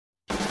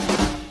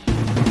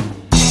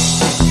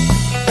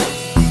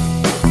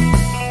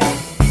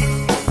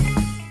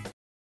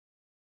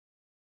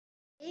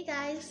Hey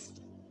guys,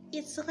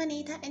 it's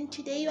Renita and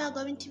today we are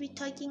going to be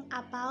talking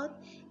about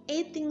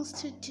 8 things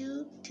to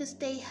do to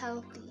stay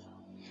healthy.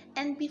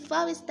 And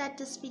before we start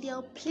this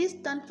video, please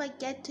don't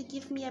forget to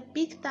give me a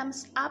big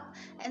thumbs up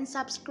and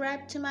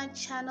subscribe to my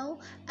channel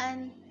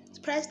and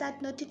press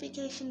that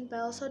notification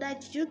bell so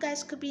that you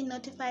guys could be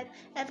notified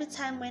every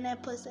time when I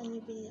post a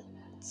new video.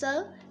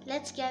 So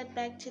let's get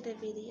back to the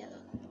video.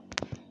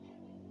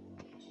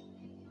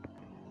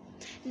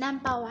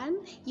 Number 1,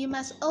 you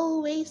must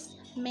always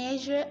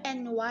measure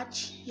and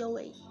watch your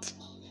weight.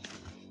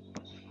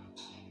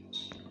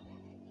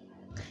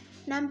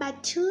 Number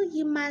 2,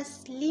 you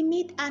must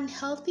limit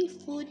unhealthy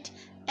food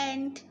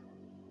and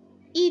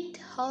eat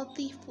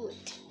healthy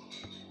food.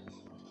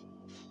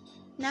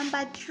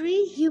 Number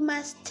 3, you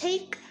must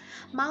take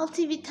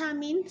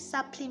multivitamin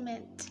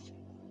supplement.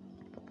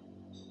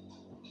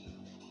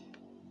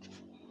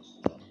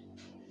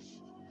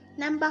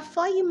 Number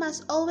 4, you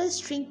must always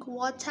drink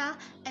water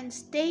and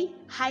stay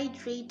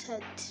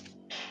hydrated.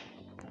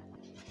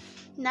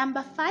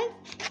 Number 5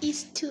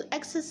 is to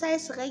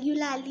exercise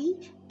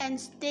regularly and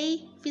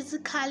stay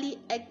physically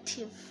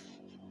active.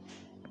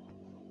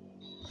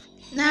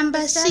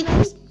 Number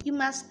 6, you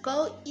must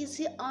go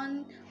easy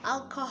on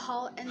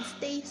alcohol and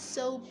stay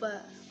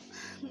sober.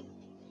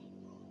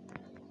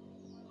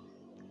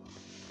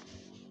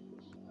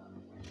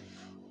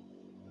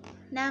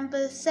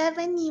 Number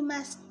 7, you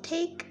must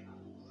take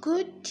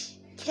good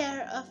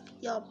care of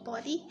your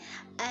body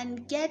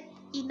and get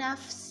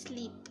enough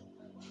sleep.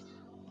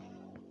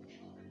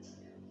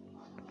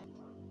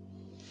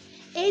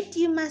 8,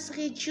 you must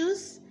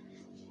reduce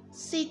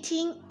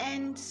sitting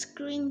and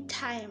screen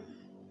time.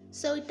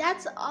 So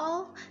that's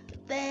all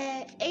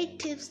the 8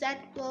 tips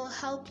that will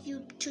help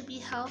you to be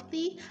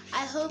healthy.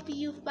 I hope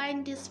you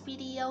find this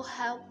video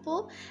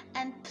helpful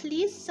and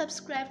please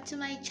subscribe to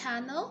my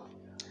channel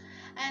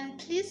and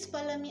please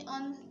follow me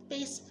on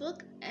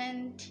Facebook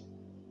and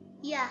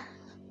yeah.